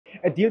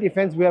At Diehl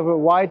Defence, we have a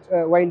wide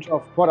range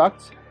of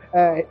products.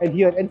 And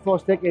here at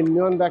Enforce-Tech in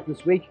Nuremberg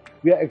this week,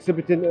 we are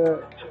exhibiting a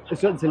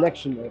certain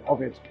selection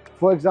of it.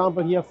 For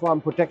example, here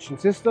from protection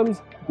systems,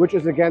 which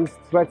is against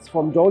threats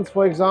from drones,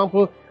 for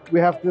example. We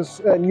have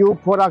this new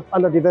product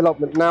under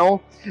development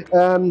now,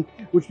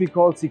 which we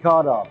call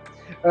CICADA.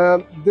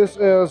 This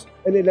is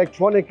an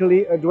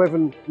electronically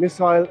driven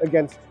missile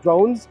against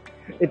drones.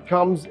 It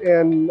comes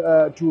in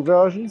two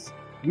versions,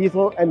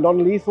 lethal and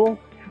non-lethal.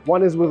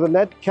 One is with a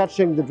net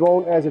catching the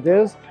drone as it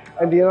is,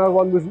 and the other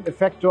one with an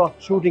effector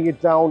shooting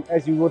it down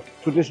as you would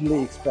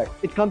traditionally expect.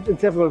 It comes in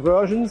several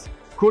versions,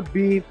 could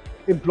be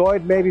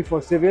employed maybe for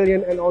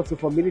civilian and also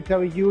for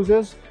military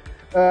users.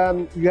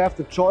 You have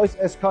the choice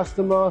as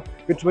customer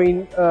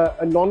between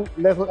a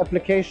non-lethal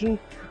application,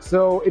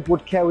 so it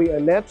would carry a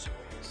net.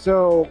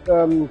 So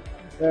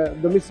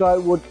the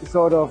missile would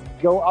sort of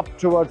go up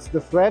towards the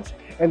threat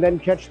and then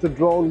catch the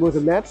drone with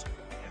a net.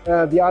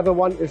 The other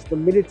one is the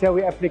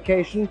military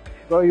application,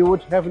 where you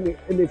would have an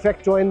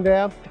effector in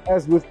there,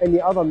 as with any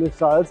other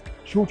missiles,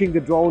 shooting the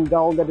drone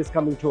down that is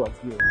coming towards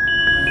you.